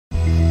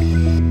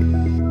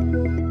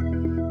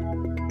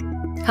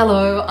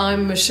Hello,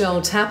 I'm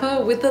Michelle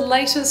Tapper with the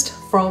latest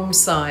from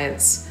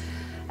science.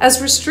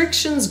 As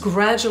restrictions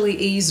gradually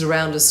ease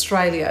around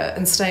Australia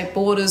and state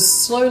borders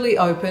slowly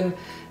open,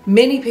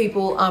 many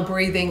people are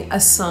breathing a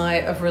sigh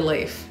of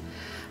relief.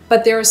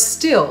 But there are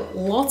still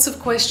lots of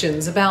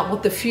questions about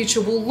what the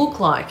future will look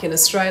like in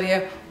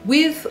Australia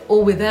with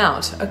or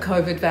without a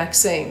COVID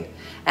vaccine,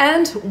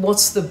 and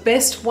what's the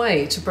best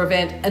way to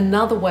prevent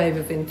another wave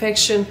of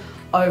infection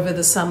over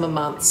the summer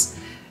months.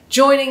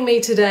 Joining me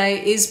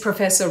today is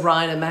Professor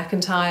Raina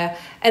MacIntyre,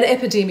 an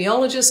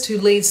epidemiologist who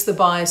leads the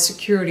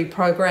biosecurity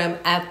program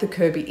at the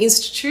Kirby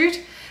Institute,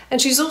 and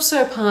she's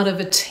also part of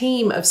a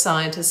team of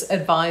scientists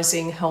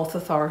advising health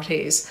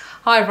authorities.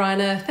 Hi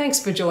Raina, thanks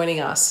for joining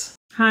us.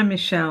 Hi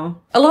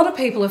Michelle. A lot of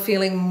people are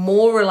feeling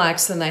more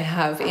relaxed than they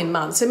have in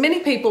months, and many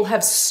people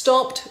have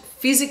stopped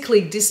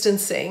physically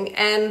distancing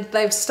and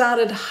they've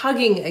started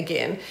hugging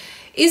again.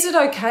 Is it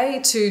okay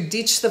to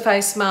ditch the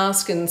face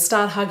mask and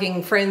start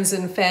hugging friends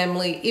and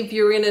family if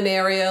you're in an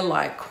area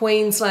like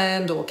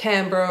Queensland or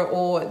Canberra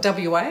or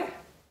WA?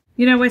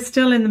 You know, we're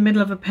still in the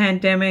middle of a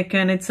pandemic,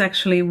 and it's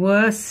actually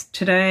worse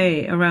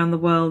today around the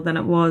world than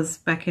it was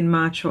back in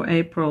March or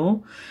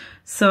April.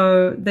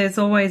 So there's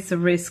always a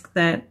risk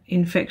that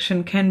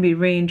infection can be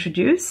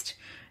reintroduced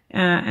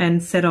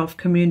and set off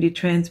community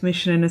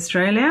transmission in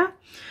Australia.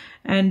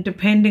 And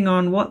depending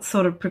on what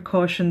sort of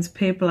precautions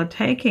people are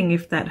taking,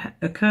 if that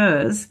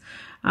occurs,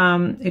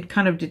 it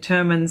kind of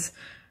determines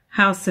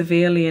how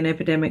severely an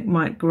epidemic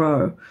might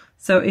grow.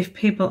 So if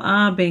people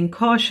are being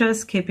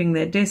cautious, keeping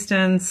their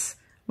distance,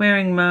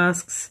 wearing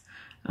masks,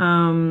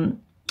 and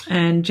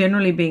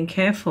generally being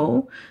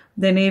careful,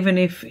 then even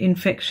if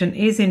infection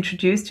is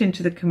introduced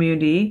into the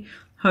community,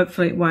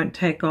 hopefully it won't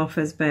take off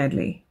as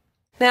badly.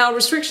 Now,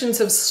 restrictions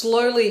have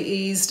slowly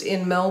eased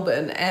in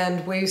Melbourne,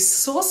 and we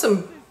saw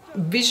some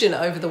vision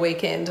over the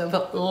weekend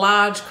of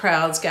large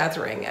crowds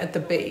gathering at the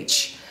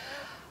beach.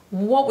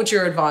 What would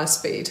your advice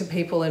be to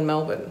people in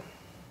Melbourne?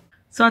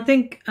 So I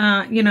think,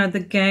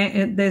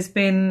 there's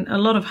been a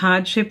lot of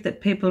hardship that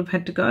people have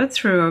had to go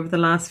through over the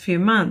last few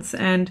months,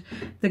 and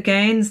the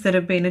gains that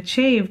have been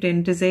achieved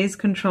in disease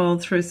control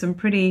through some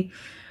pretty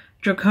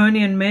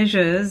draconian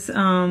measures,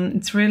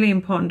 it's really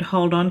important to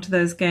hold on to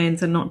those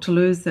gains and not to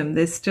lose them.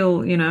 There's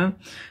still,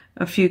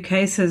 a few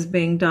cases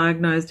being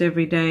diagnosed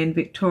every day in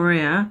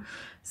Victoria.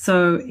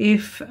 So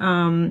if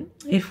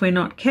we're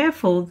not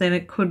careful,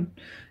 then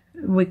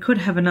we could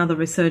have another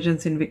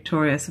resurgence in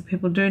Victoria. So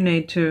people do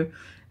need to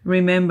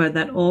remember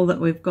that all that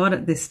we've got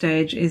at this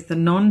stage is the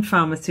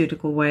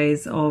non-pharmaceutical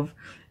ways of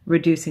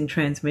reducing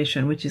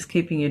transmission, which is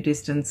keeping your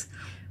distance,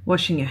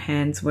 washing your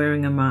hands,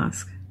 wearing a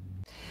mask.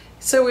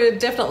 So we're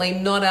definitely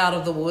not out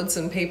of the woods,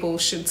 and people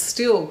should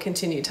still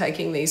continue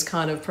taking these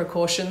kind of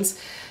precautions.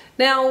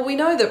 Now, we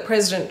know that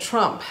President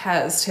Trump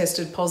has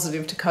tested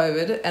positive to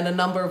COVID, and a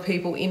number of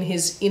people in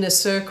his inner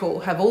circle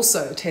have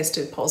also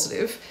tested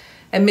positive,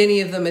 and many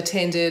of them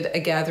attended a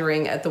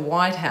gathering at the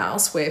White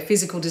House where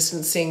physical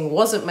distancing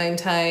wasn't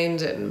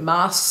maintained and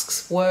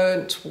masks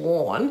weren't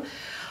worn.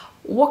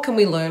 What can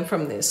we learn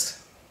from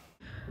this?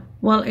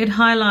 Well, it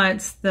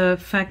highlights the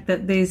fact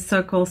that these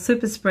so-called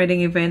super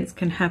spreading events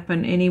can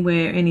happen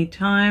anywhere,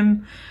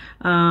 anytime,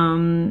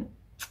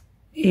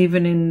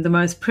 even in the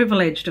most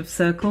privileged of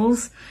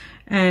circles.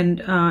 And,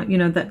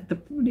 that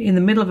in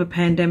the middle of a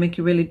pandemic,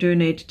 you really do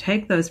need to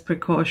take those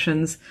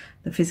precautions,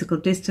 the physical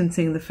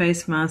distancing, the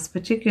face mask,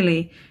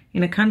 particularly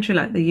in a country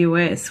like the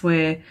US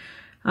where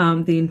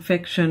the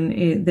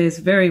infection, there's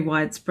very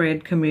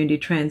widespread community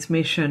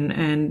transmission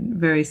and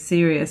very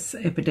serious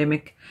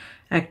epidemic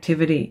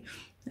activity.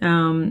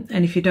 And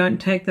if you don't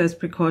take those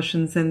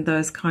precautions, then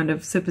those kind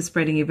of super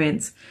spreading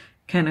events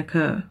can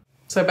occur.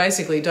 So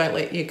basically, don't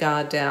let your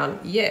guard down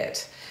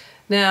yet.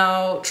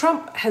 Now,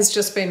 Trump has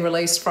just been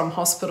released from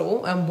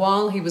hospital, and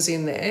while he was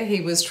in there,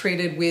 he was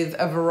treated with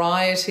a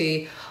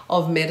variety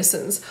of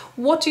medicines.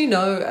 What do you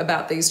know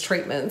about these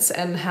treatments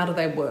and how do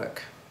they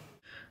work?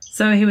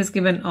 So he was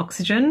given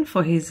oxygen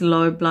for his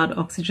low blood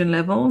oxygen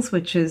levels,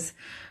 which is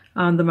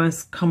the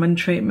most common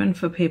treatment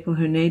for people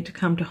who need to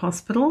come to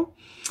hospital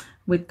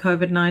with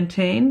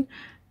COVID-19.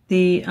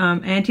 The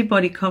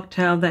antibody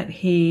cocktail that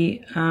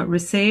he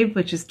received,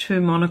 which is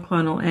 2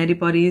 monoclonal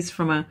antibodies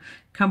from a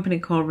company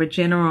called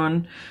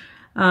Regeneron,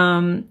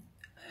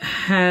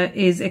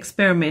 is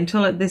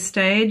experimental at this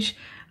stage.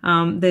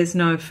 There's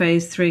no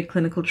phase 3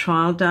 clinical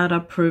trial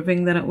data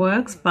proving that it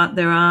works, but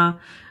there are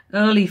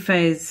early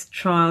phase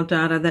trial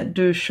data that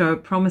do show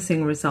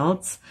promising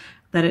results,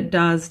 that it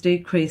does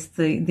decrease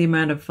the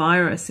amount of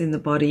virus in the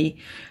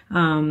body,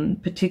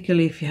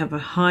 particularly if you have a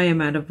high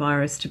amount of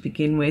virus to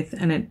begin with,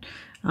 and it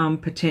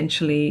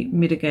potentially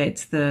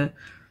mitigates the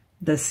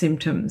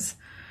symptoms.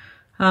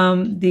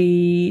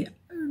 The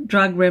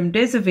drug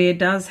remdesivir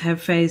does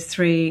have phase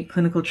 3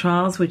 clinical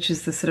trials, which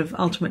is the sort of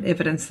ultimate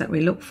evidence that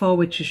we look for,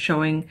 which is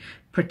showing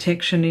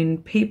protection in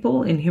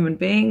people, in human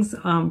beings,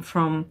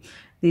 from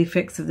the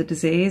effects of the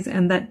disease.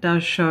 And that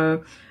does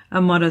show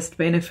a modest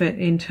benefit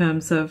in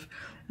terms of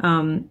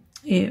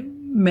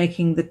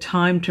making the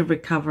time to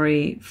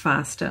recovery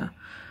faster.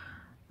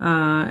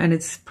 and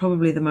it's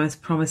probably the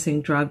most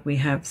promising drug we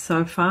have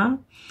so far.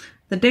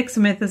 The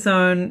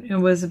dexamethasone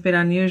was a bit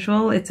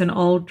unusual. It's an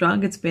old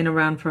drug. It's been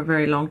around for a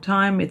very long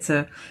time. It's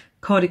a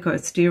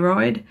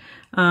corticosteroid,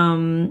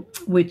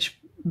 which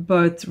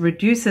both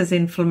reduces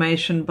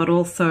inflammation but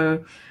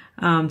also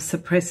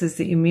suppresses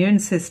the immune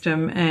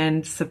system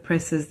and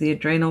suppresses the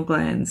adrenal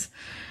glands.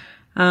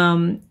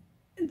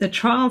 The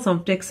trials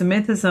of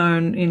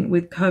dexamethasone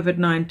with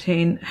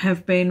COVID-19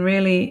 have been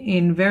really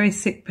in very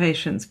sick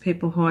patients,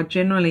 people who are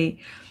generally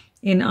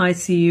in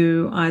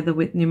ICU, either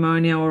with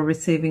pneumonia or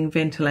receiving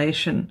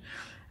ventilation.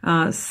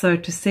 So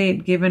to see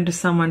it given to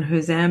someone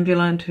who's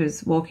ambulant,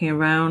 who's walking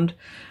around,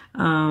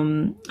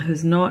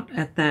 who's not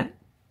at that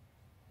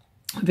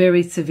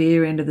very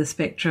severe end of the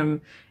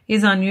spectrum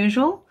is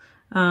unusual.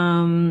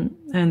 And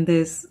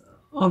there's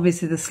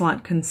obviously the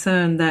slight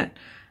concern that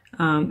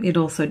it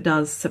also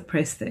does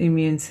suppress the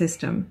immune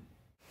system.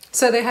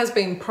 So there has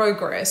been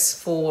progress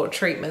for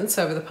treatments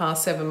over the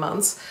past 7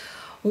 months.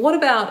 What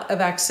about a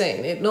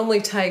vaccine? It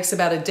normally takes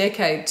about a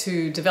decade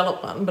to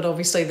develop one, but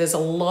obviously there's a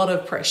lot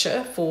of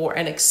pressure for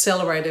an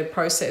accelerated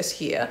process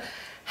here.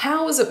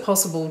 How is it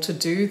possible to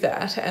do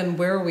that, and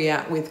where are we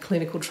at with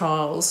clinical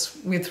trials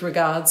with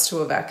regards to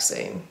a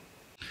vaccine?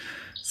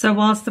 So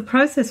whilst the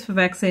process for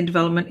vaccine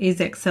development is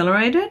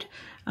accelerated,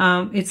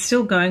 it's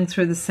still going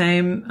through the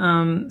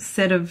same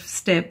set of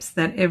steps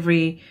that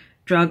every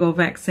drug or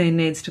vaccine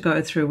needs to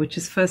go through, which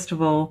is first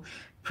of all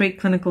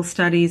preclinical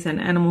studies and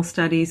animal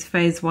studies,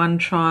 phase 1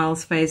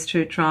 trials, phase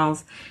 2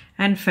 trials,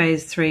 and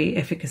phase 3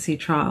 efficacy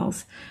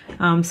trials.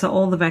 So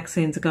all the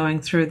vaccines are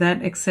going through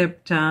that,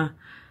 except a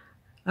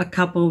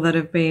couple that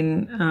have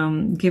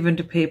been given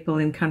to people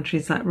in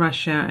countries like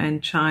Russia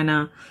and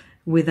China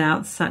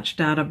without such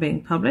data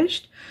being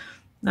published.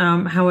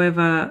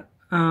 However,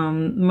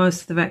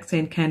 most of the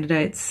vaccine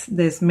candidates,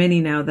 there's many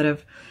now that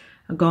have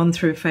gone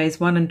through phase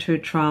 1 and 2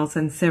 trials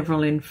and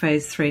several in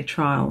phase 3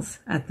 trials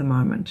at the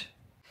moment.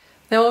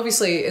 Now,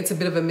 obviously, it's a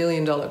bit of a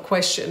million-dollar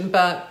question,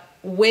 but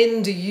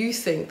when do you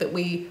think that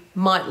we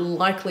might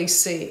likely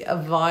see a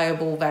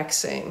viable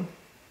vaccine?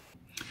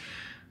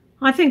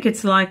 I think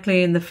it's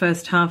likely in the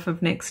first half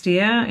of next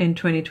year, in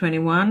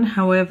 2021.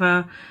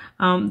 However,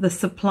 the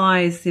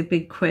supply is the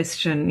big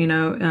question.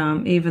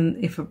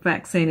 Even if a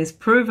vaccine is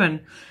proven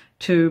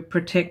to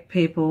protect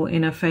people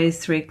in a phase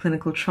 3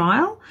 clinical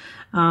trial,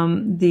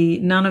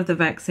 none of the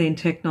vaccine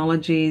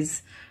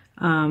technologies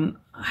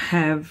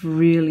have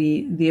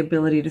really the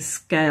ability to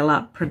scale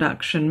up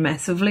production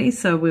massively.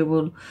 So we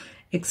will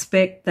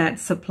expect that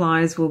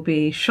supplies will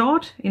be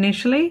short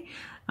initially.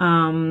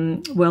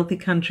 Wealthy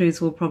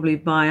countries will probably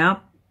buy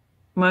up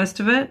most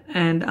of it,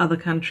 and other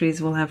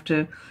countries will have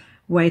to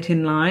wait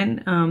in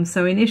line.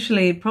 So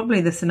initially,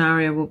 probably the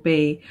scenario will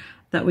be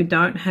that we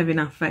don't have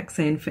enough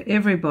vaccine for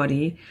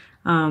everybody,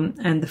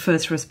 and the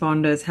first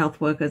responders,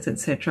 health workers,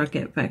 etc.,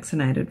 get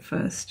vaccinated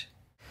first.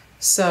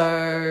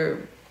 So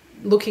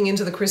looking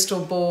into the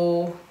crystal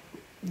ball,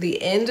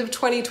 the end of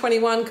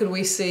 2021, could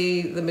we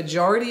see the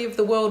majority of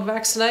the world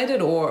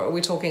vaccinated, or are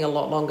we talking a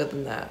lot longer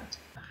than that?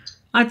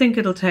 I think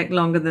it'll take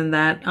longer than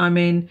that. I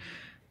mean,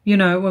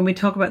 when we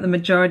talk about the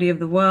majority of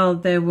the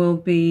world, there will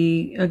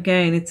be,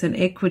 again, it's an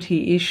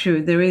equity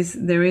issue. There is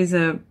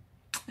an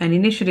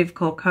initiative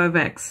called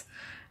COVAX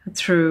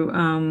through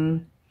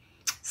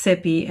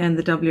CEPI and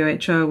the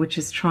WHO, which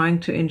is trying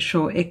to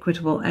ensure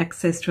equitable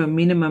access to a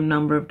minimum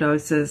number of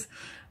doses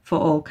for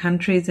all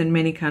countries, and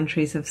many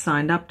countries have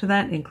signed up to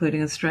that,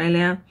 including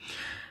Australia.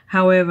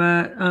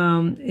 However,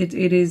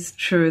 it is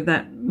true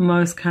that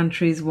most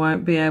countries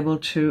won't be able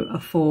to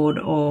afford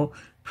or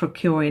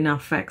procure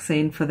enough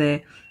vaccine for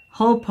their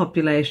whole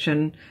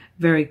population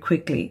very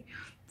quickly.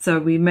 So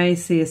we may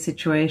see a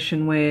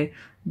situation where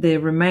there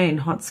remain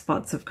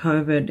hotspots of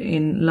COVID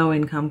in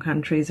low-income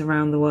countries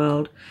around the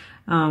world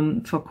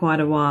for quite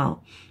a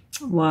while,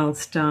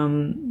 whilst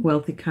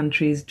wealthy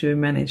countries do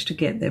manage to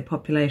get their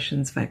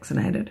populations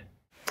vaccinated.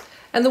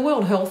 And the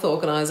World Health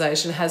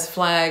Organization has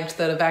flagged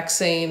that a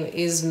vaccine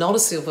is not a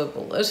silver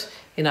bullet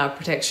in our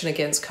protection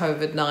against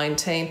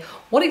COVID-19.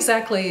 What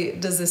exactly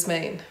does this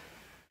mean?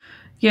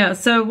 Yeah,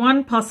 so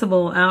one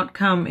possible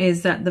outcome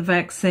is that the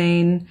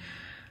vaccine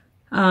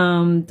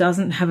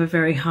doesn't have a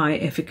very high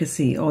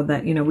efficacy, or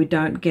that, we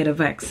don't get a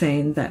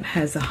vaccine that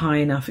has a high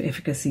enough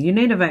efficacy. You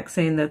need a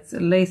vaccine that's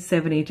at least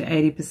 70 to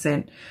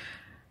 80%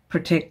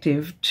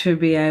 protective to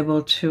be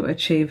able to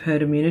achieve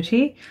herd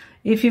immunity.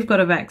 If you've got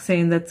a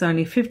vaccine that's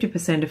only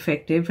 50%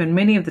 effective, and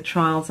many of the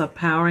trials are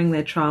powering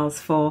their trials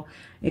for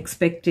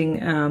expecting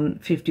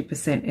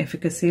 50%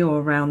 efficacy or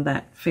around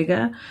that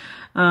figure,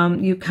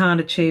 you can't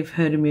achieve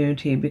herd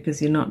immunity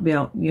because you're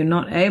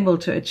not able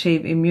to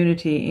achieve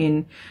immunity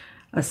in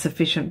a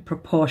sufficient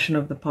proportion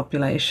of the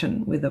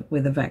population with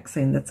a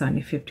vaccine that's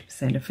only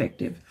 50%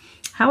 effective.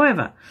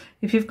 However,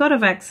 if you've got a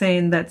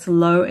vaccine that's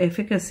low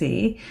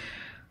efficacy,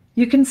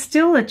 you can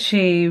still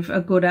achieve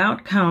a good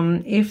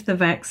outcome if the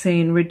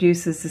vaccine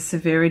reduces the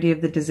severity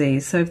of the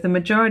disease. So if the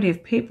majority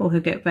of people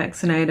who get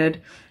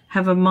vaccinated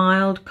have a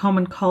mild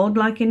common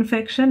cold-like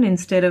infection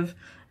instead of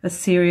a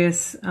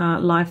serious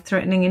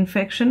life-threatening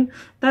infection.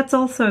 That's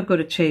also a good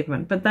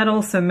achievement, but that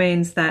also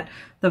means that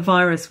the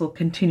virus will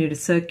continue to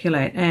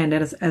circulate, and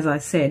as I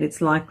said,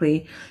 it's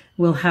likely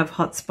we'll have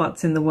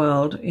hotspots in the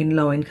world in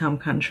low-income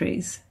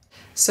countries.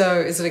 So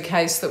is it a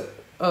case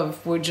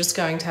of we're just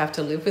going to have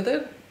to live with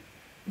it,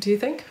 do you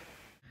think?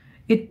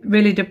 It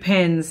really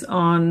depends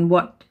on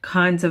what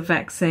kinds of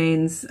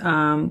vaccines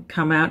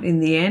come out in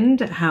the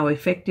end, how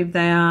effective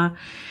they are,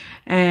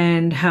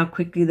 and how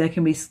quickly they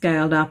can be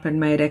scaled up and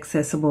made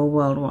accessible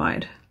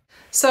worldwide.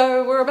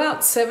 So we're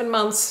about 7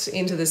 months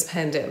into this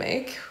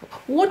pandemic.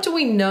 What do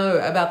we know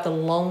about the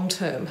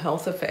long-term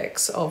health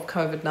effects of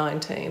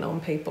COVID-19 on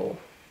people?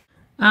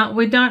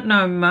 We don't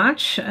know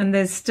much, and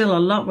there's still a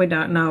lot we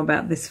don't know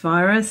about this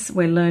virus.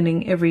 We're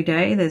learning every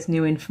day. There's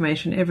new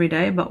information every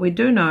day, but we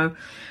do know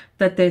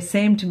that there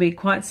seem to be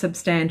quite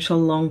substantial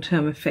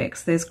long-term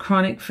effects. There's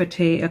chronic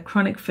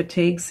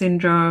fatigue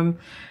syndrome.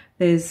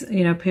 There's,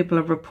 people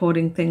are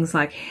reporting things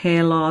like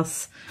hair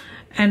loss,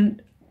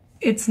 and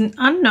it's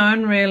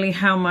unknown really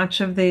how much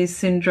of these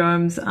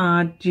syndromes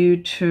are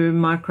due to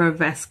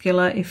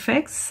microvascular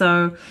effects.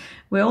 So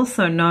we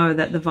also know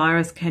that the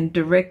virus can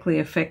directly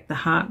affect the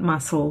heart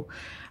muscle,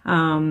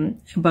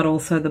 but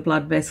also the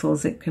blood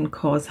vessels. It can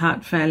cause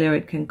heart failure,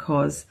 it can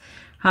cause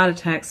heart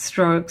attacks,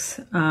 strokes,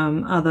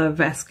 other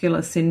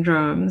vascular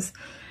syndromes.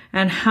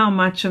 And how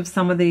much of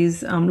some of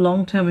these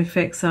long-term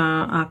effects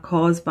are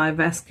caused by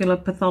vascular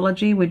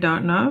pathology, we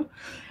don't know.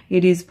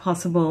 It is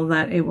possible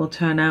that it will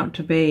turn out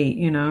to be,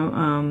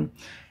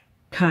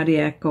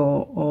 cardiac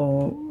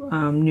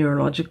or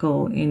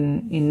neurological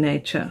in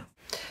nature.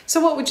 So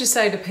what would you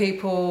say to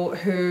people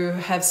who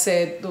have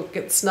said, look,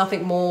 it's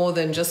nothing more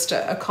than just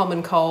a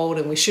common cold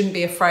and we shouldn't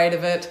be afraid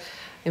of it?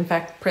 In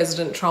fact,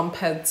 President Trump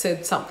had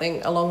said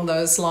something along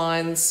those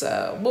lines.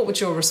 What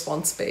would your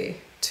response be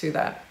to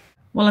that?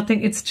 Well, I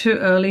think it's too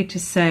early to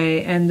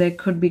say, and there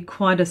could be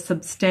quite a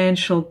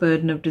substantial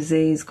burden of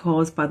disease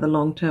caused by the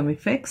long-term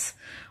effects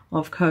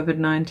of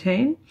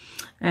COVID-19,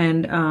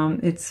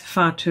 and it's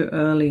far too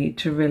early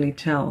to really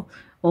tell.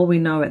 All we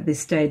know at this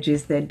stage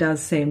is there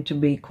does seem to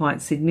be quite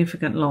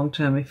significant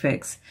long-term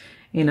effects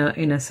in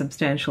a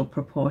substantial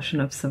proportion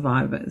of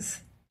survivors.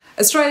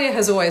 Australia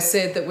has always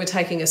said that we're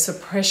taking a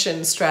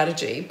suppression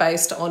strategy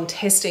based on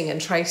testing and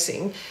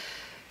tracing.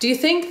 Do you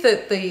think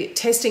that the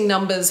testing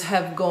numbers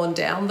have gone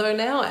down though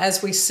now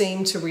as we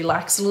seem to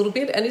relax a little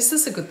bit? And is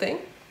this a good thing?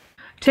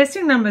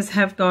 Testing numbers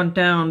have gone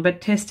down,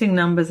 but testing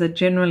numbers are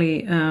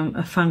generally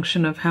a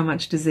function of how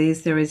much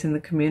disease there is in the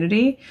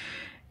community.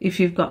 If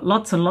you've got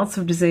lots and lots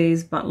of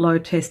disease but low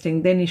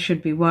testing, then you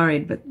should be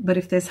worried. But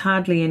if there's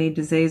hardly any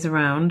disease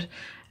around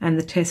and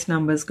the test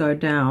numbers go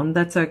down,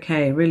 that's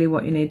okay. Really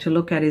what you need to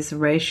look at is the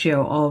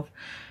ratio of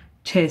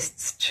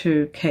tests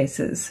to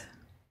cases.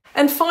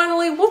 And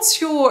finally,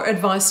 what's your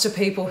advice to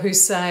people who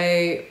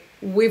say,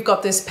 we've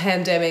got this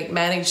pandemic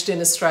managed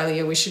in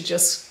Australia, we should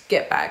just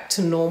get back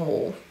to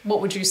normal?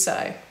 What would you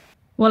say?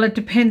 Well, it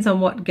depends on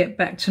what get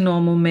back to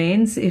normal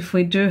means. If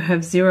we do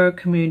have zero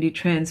community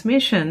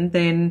transmission,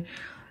 then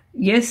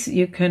yes,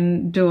 you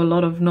can do a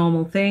lot of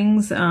normal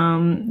things.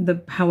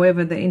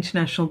 However, the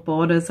international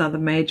borders are the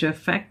major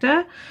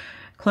factor.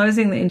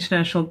 Closing the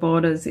international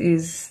borders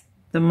is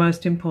the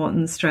most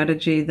important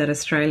strategy that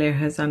Australia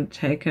has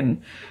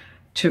undertaken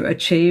to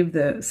achieve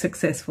the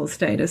successful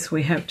status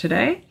we have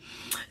today.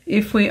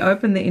 If we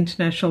open the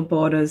international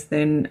borders,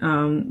 then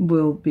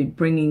we'll be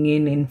bringing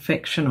in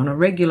infection on a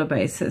regular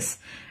basis,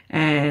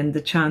 and the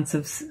chance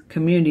of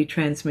community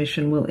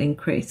transmission will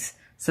increase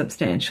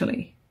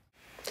substantially.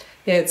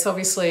 Yeah, it's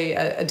obviously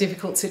a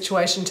difficult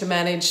situation to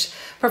manage.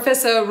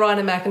 Professor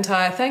Raina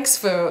MacIntyre, thanks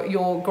for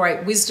your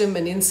great wisdom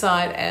and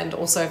insight, and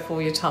also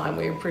for your time.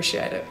 We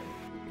appreciate it.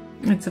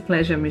 It's a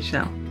pleasure,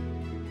 Michelle.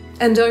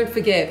 And don't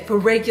forget, for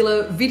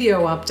regular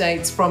video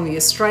updates from the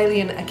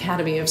Australian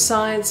Academy of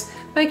Science,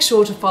 make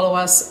sure to follow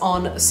us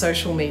on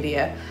social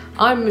media.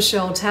 I'm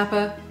Michelle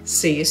Tapper.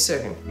 See you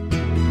soon.